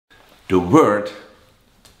The word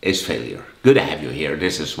is failure. Good to have you here.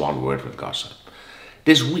 This is One Word with Gosse.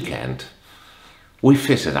 This weekend we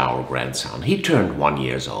visit our grandson. He turned 1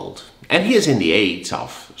 year old and he is in the age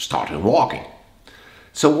of starting walking.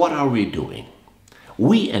 So what are we doing?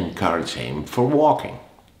 We encourage him for walking.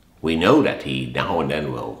 We know that he now and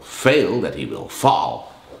then will fail, that he will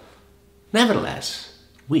fall. Nevertheless,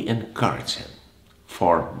 we encourage him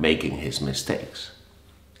for making his mistakes.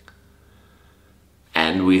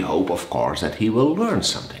 And we hope, of course, that he will learn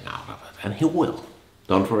something out of it. And he will.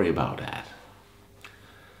 Don't worry about that.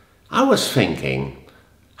 I was thinking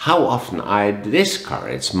how often I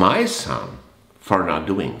discourage my son for not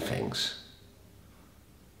doing things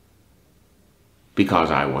because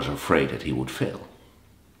I was afraid that he would fail.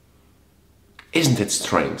 Isn't it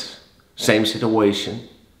strange? Same situation.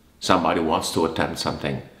 Somebody wants to attempt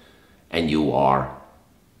something and you are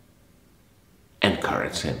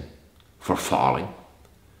encouraging him for falling.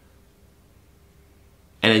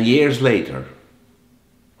 And then years later,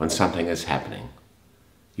 when something is happening,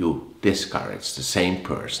 you discourage the same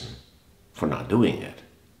person for not doing it,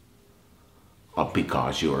 or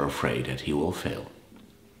because you're afraid that he will fail.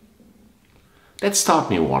 That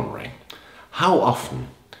started me wondering, how often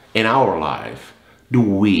in our life do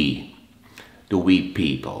we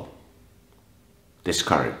people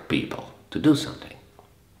discourage people to do something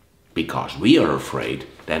because we are afraid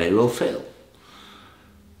that they will fail?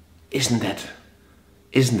 Isn't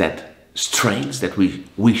that strange that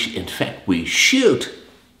we should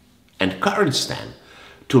encourage them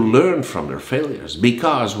to learn from their failures,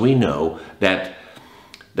 because we know that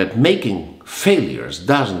making failures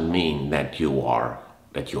doesn't mean that you are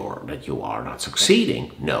not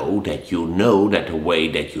succeeding. No, that you know that the way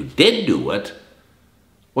that you did do it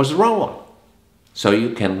was the wrong one. So you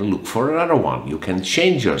can look for another one. You can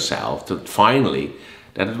change yourself to finally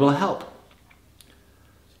that it will help.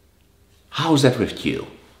 How's that with you?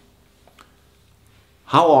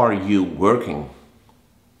 How are you working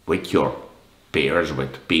with your peers,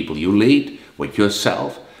 with people you lead, with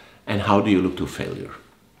yourself, and how do you look to failure?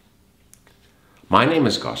 My name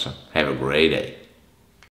is Gosse. Have a great day.